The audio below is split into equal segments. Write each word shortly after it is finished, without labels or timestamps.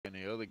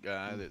other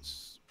guy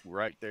that's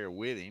right there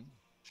with him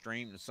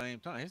stream at the same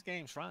time. His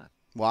game's fine.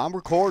 Well, I'm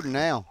recording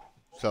now,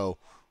 so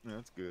Yeah,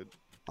 that's good.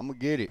 I'm gonna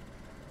get it.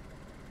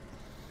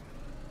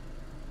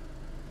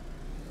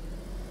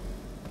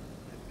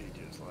 It'd be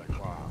just like,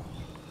 wow.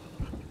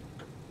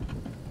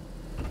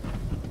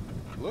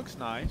 Looks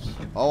nice.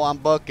 Oh, I'm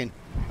bucking.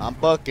 I'm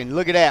bucking.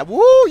 Look at that.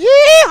 Woo!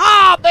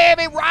 Yeehaw,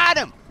 baby! Ride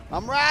him.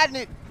 I'm riding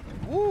it.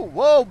 Woo!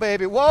 Whoa,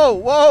 baby! Whoa!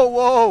 Whoa!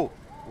 Whoa!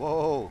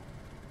 Whoa!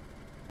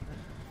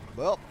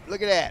 Well,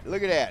 look at that.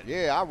 Look at that.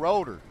 Yeah, I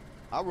rode her.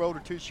 I rode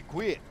her till she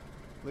quit.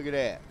 Look at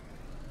that.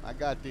 I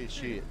got this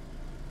shit.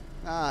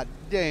 Ah,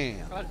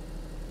 damn.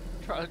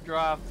 Try to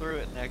drive through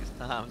it next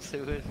time. See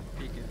if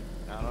you can.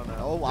 I don't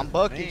know. Oh, I'm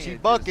bucking. Man, She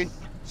bucking.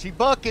 She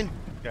bucking.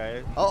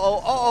 Okay. Uh-oh.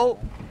 Uh-oh.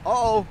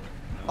 Uh-oh.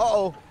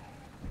 Uh-oh.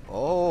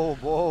 Oh,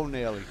 whoa,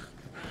 Nelly.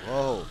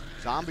 Whoa.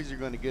 Zombies are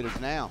going to get us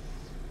now.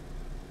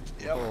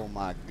 Yep. Oh,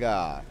 my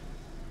God.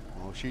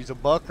 Oh, she's a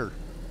bucker.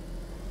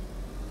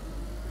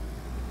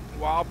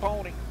 Wild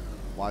pony.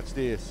 Watch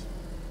this.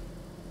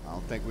 I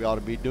don't think we ought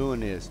to be doing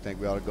this. I think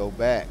we ought to go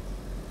back.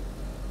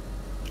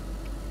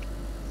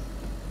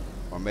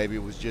 Or maybe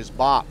it was just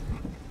Bop.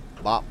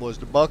 Bop was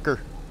the bucker.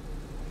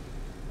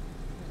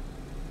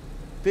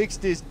 Fix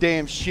this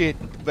damn shit,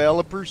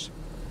 developers.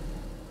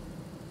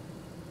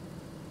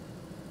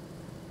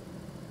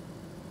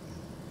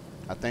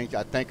 I think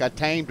I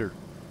tamed her.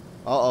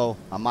 Uh-oh.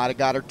 I might have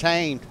got her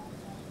tamed.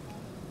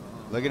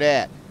 Look at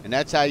that. And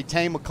that's how you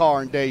tame a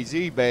car in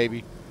DayZ,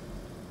 baby.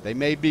 They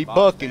may be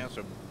bucking.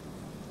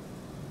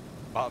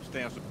 Bob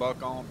stands for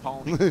buck on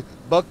pony.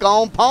 Buck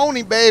on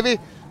pony, baby.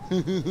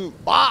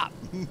 Bop.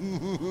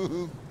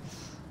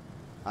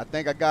 I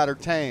think I got her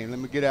tamed. Let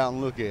me get out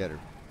and look at her.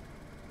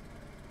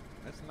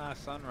 That's a nice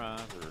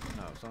sunrise or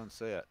no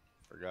sunset.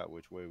 Forgot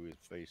which way we was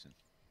facing.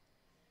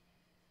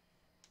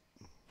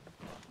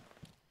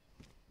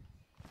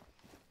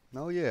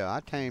 Oh yeah, I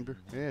tamed her.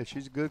 Yeah,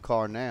 she's a good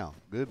car now.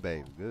 Good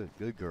baby.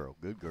 Good girl.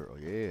 Good girl.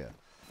 Yeah.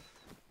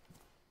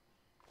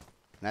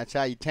 That's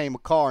how you tame a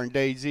car in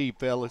DayZ,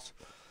 fellas.